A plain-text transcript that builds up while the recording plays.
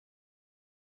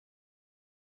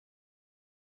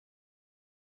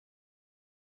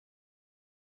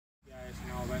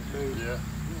dude. Yeah.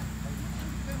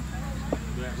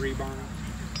 That reburner.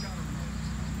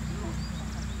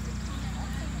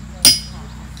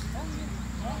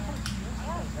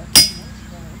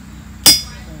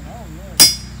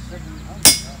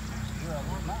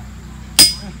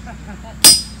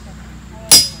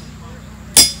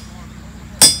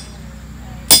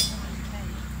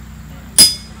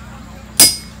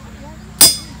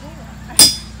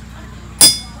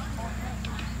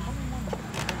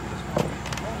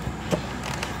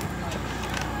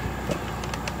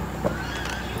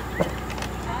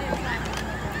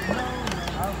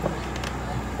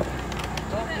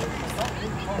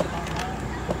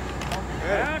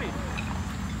 Howdy. Is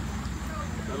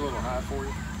that a little high for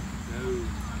you? No,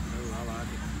 I like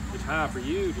it. It's high for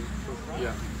you.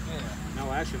 Yeah.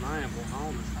 No, actually, my ample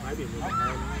home is maybe a little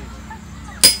higher than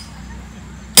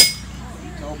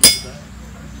You told me that.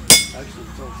 Actually,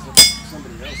 you told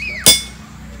somebody else that.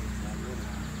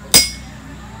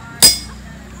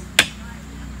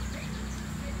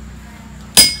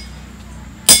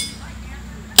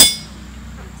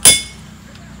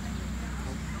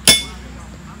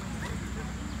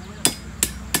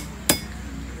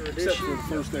 Except for the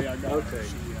first day I got Okay.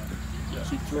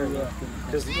 She threw up.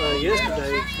 Because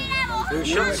yesterday, we were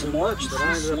shooting so much that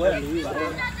I ended up having to use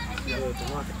that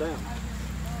to knock it down.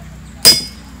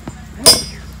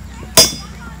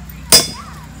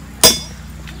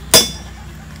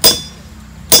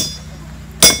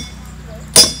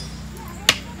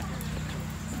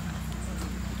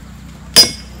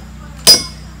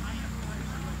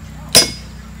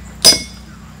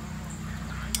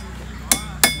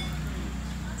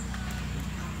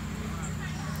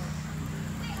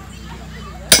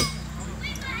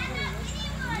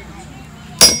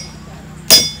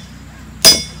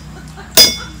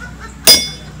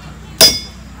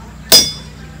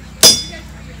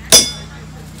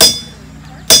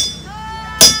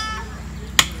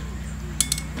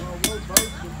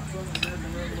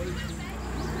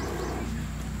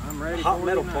 I'm ready. Hot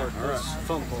metal part. All right. That's the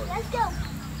fun part. Let's go.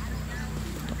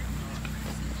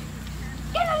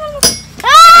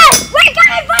 We're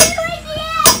coming for you,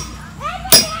 Louisiana!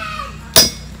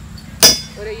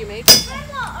 What are you making?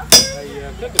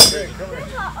 A cooking trivet.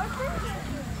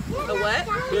 The what?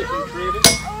 Cooking trivet.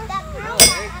 Oh,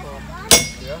 very cool.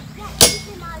 Yeah? She's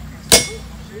in my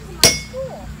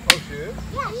school. Oh, she is?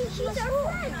 Yeah, she's our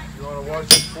friend. You want to watch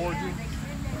this forging?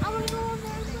 I want to go over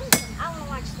there. I want to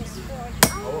watch this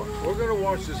forging. Oh, we're going to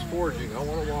watch this forging. I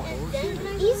want to watch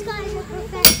it. These guys are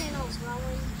professionals,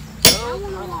 Rowan. I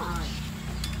want to watch.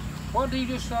 What did you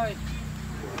just say?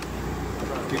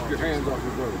 Keep your hands off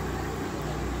your brother.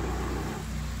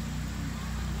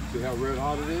 See how red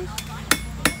hot it is?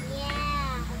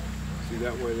 Yeah. See,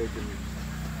 that way they can...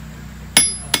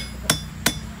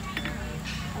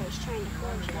 I was trying to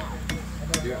close it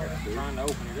out. Yeah, see? Trying to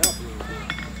open it up a little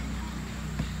bit.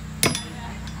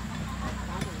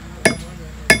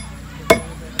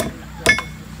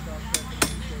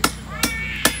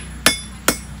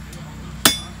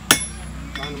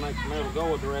 Trying to make the metal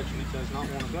go a direction it does not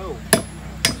want to go.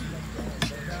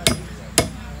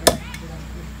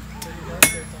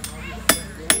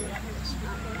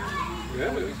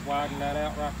 Yeah, Just widen that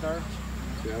out right there.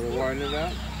 see how we're widening it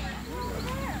out?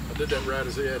 I did that right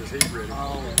as he had his heat ready.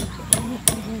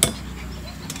 Oh.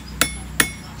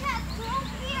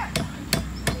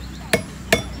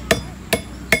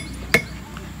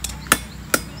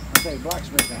 Okay,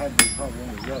 blacksmithing had to be probably one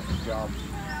of the roughest jobs,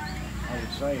 I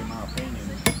would say, in my opinion,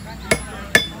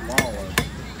 of all of it.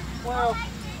 Well,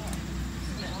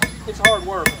 it's hard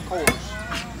work, of course.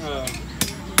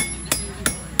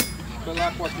 But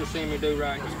like what you're seeing me do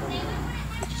right now.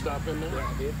 Did you stop in there? Yeah,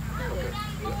 I did. Okay.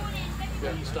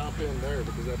 Yeah, you stop in there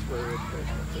because that's where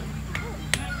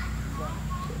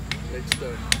it's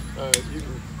you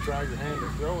can try your hand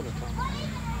at throwing a tomahawk.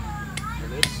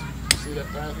 And it's, you see that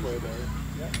pathway there?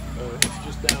 It's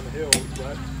just down the hill,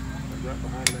 right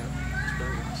behind that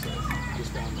spring. So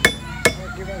just down the hill.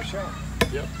 I'll give it a shot.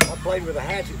 Yep. I played with a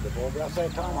hatchet before, but I say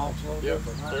tomahawk's a little Yep.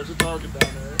 different. Huh? There's a target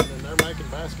down there, and then they're making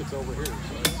baskets over here. So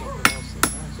that's something else.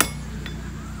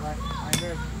 I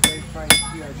heard they fight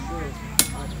PRC,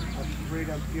 a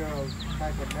Freedom Bureau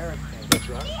type of hurricane. That's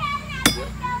right. Yep.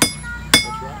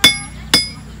 That's right.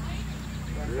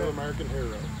 Real American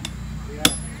hero. Yeah,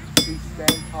 he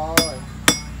stand tall and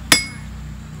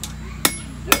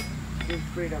Yep. his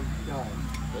freedom died.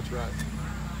 That's right.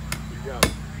 You got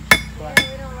it. Yeah,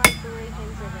 we don't like the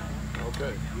Lincolns at all.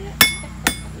 Okay.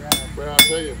 Yeah, Well, I'll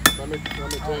tell you. Let me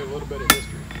tell you a little bit of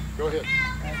history. Go ahead.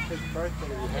 that's his birthday.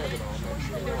 You have it all. Make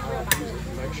sure you know how to use it.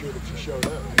 And make sure that you showed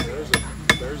up. There's a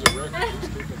there's a record he's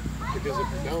keeping. Because if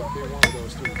you don't do one of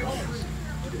those 3 things,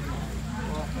 you get fined.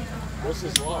 This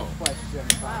is law. Question,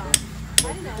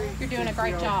 You're doing a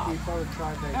great job.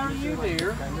 How are you,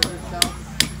 dear?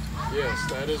 Yes,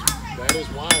 that is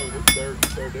why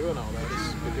they're doing all that.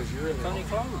 Is because you're in the Funny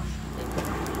clothes.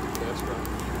 That's right.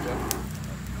 Yep.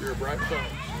 You're a bright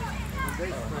fellow.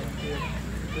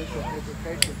 This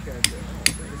education character.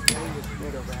 His name is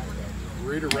Rita Rabbit.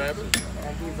 Rita Rabbit.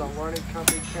 And he's a learning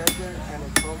company character and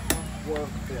his home work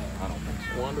bill. I don't think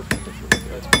so. Wonderful.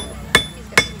 That's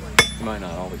wonderful. You might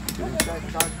not always be doing I that.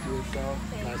 talked to you, so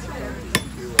Nice to meet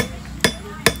you. You're welcome.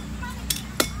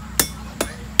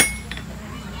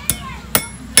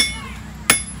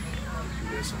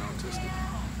 Yes, an autistic.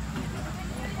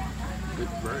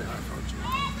 Very high functioning.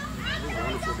 He's a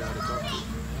wonderful guy to talk to.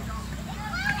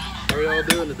 How are y'all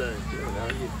doing today? Good. How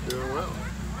are you? Doing well.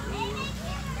 Doing well.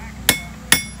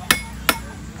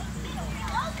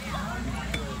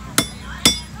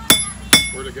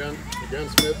 We're the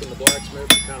gunsmith and the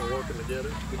blacksmith are kind of working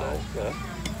together today. Okay.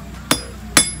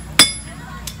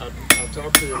 I'll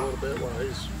talk to you a little bit while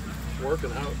he's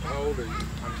working. How old are you?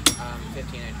 I'm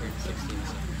 15, I turned 16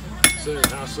 Soon.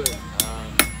 How soon?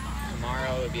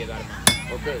 tomorrow it'll be about a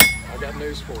month. Okay, I got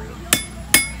news for you.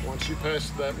 Once you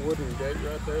pass that wooden gate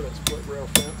right there, that split rail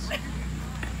fence,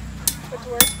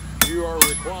 you are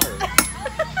required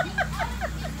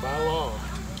by law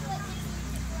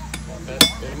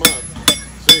in a month.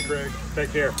 See you, Craig.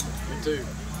 Take care. You too.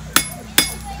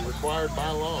 Required by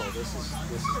law. This is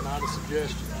not a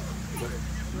suggestion.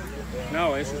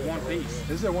 No, this is one piece.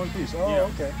 This is a one piece. Oh, Yeah.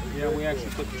 okay. Yeah, we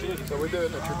actually put the chili. So we do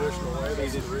it in a traditional way. See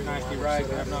That's this the reason nicely why right, we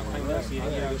but set I've not up cleaned up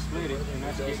yet. Yeah, we split it, and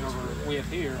that's getting over with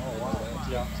here.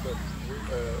 Yeah. But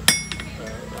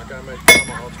like I make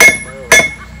tomahawks primarily.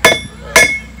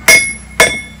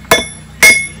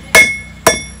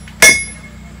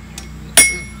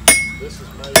 This is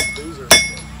made. These are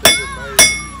made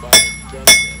by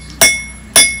gunsmiths.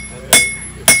 And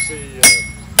if you see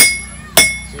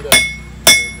that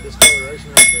discoloration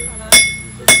right there,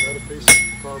 there's another piece of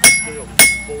carbon steel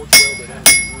forge welded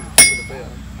into the bed.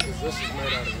 Because this is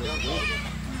made out of real wood.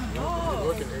 If you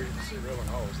look in here, you can see drilling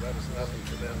holes. That is nothing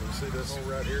to them. You see this hole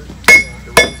right here?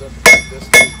 It runs up about this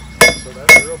deep. So that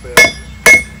drill bit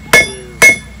is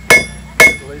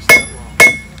at least that long.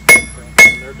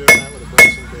 And they're doing that with a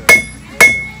Brunson bit.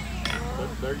 But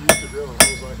they're used to drilling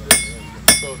holes like this.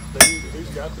 So he's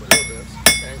got the drill bits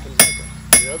and can make them.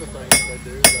 The other thing that they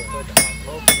do is they'll take a hot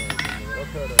poker and they'll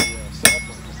cut a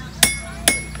sapling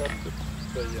and cut the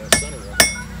center of it.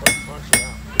 Punch it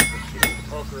out. Keep the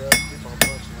poker up, keep on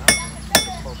punching out.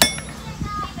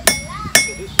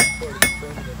 So this is part of the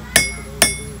permanent equipment over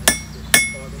here.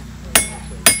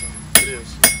 It is.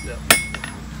 Yeah.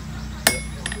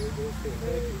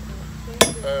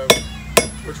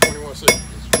 Which one do you want to see?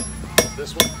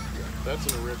 This one? That's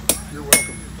an original. You're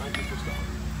welcome. Thank you for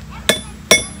stopping.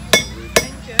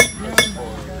 Thank you.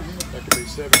 That could be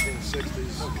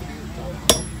 1760s.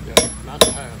 Yeah, not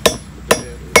the half, but the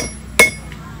head is.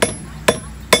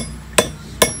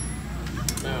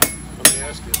 Now, let me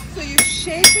ask you. So you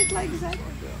shape it like that?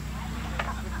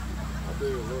 I'll do a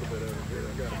little bit of it here. I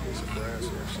got a piece of brass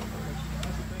here somewhere.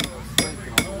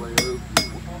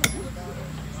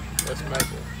 That's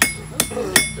maple.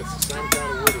 It's the same kind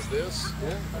of wood as this,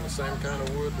 and the same kind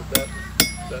of wood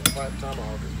that pipe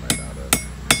tomahawk is made out of.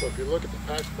 So if you look at the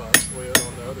patch box lid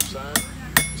on the other side,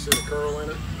 you see the curl in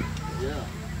it? Yeah.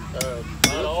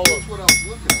 Not all That's what I was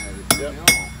looking at. It threw me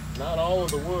off. Not all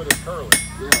of the wood is curly,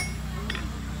 Yeah.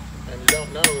 and you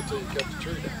don't know until you cut the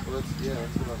tree down. Well, that's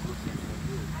what I was looking at.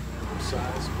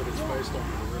 Size, but it's based on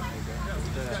the original guy.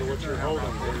 So what you're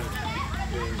holding here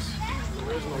is the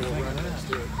original right next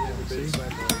to it. It would be the same way,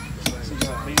 the same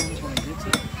size. When he gets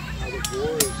it. Now the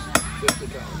bore is 50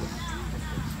 caliber.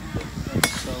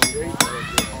 So,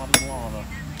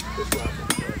 This rifle,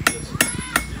 right, this.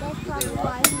 That's probably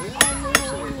why he's only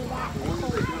holding that.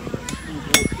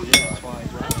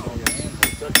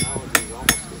 The technology is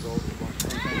almost as old as one.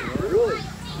 Really?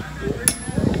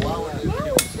 Why would they do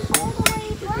it?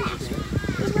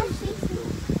 Because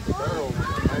the barrel was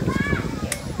a magazine.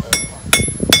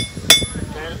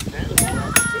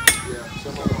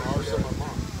 Some of them are, some of them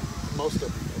aren't. Most of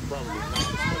them are probably not,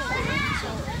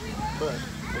 but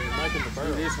when you're making the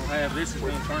barrel, this will have, this is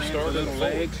going to turn into little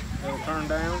legs. It'll turn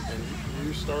down. and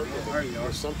you start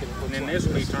with something that looks And then like this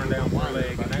will be turned down per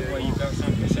leg. And that way you've got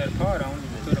something to set a pot on. You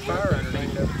can put a fire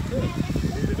underneath of it to cook.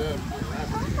 heat it up, wrap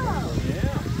it,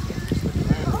 Yeah. stick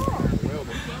it around, weld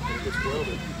it. When it gets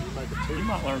welded, you make a tube. You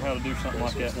might learn how to do something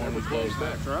like that one of these days.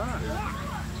 That's right.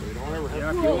 So So you don't ever have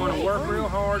Yeah, to if you want to work real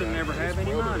hard and never have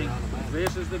any money,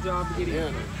 this is the job to get Yeah,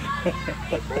 in.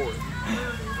 they bore it.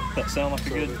 That sound like a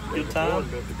So good there's a time?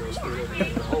 board bit that goes through it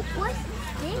and the whole What's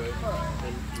okay. this for?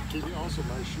 And you also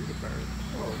may shoot a bear.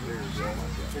 Oh, there's something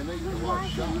like that. And they do a lot of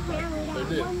shots. They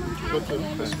did. But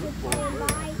the scoop board there.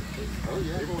 Oh,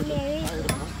 yeah. Even with the, I had a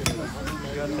pumpkin in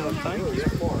You gotta tell them thank you.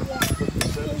 that far. Took the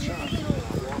 7 shots and I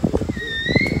walked it to it.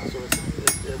 So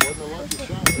it wasn't a lucky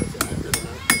shot. That's accurate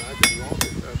enough that I could walk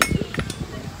it up to it.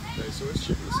 Okay, so it's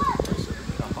shooting the same place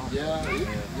every time. Yeah,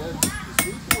 the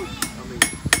skateboard, I mean,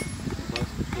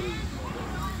 must be good.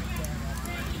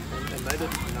 And they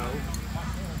didn't know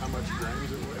how much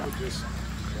grains it would just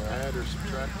add or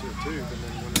subtract to a tube. And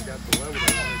then when they got the level,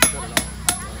 they wanted to cut it off.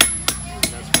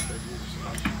 And that's what they used.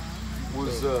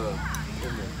 Was, in the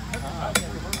time,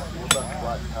 what about the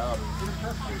black powder?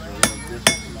 Is there any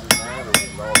differences in that, or is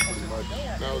it all pretty much?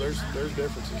 No, there's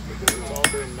differences because it's all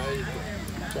being made.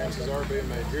 Chances are being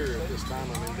made here at this time.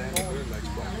 I mean, Daniel Boone makes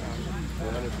black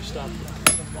powder. And if you stop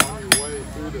on your way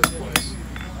through this place,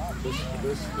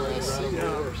 this place right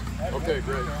over there. Okay,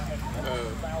 great.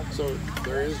 So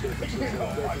there is differences in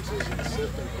the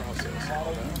sifting process.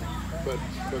 But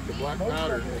the black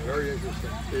powder is very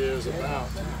interesting. Is about.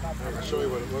 I'll show you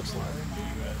what it looks like.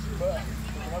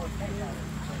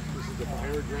 This is the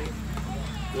fire green.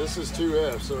 This is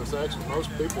 2F, so it's actually most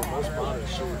potters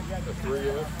shoot a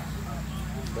 3F.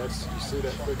 That's, you see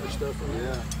that thicker stuff in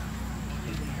there? Yeah.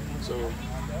 So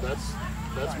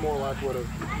that's more like what a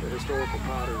historical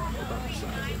powder, about the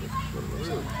size of it. What it looks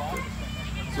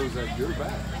like. So is that good or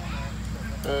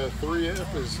bad?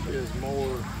 3F is more,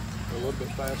 a little bit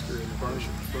faster in the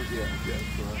function. Yeah.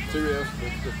 2F,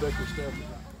 the thicker stuff is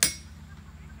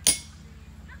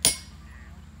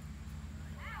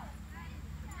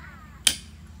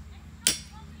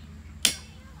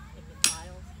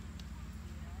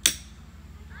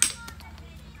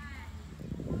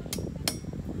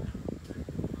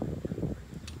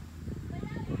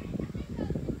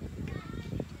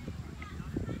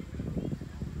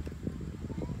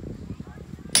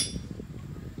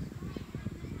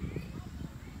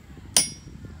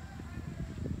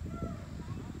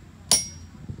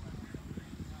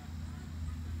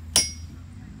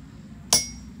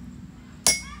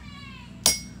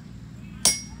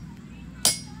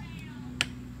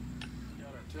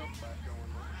tilt back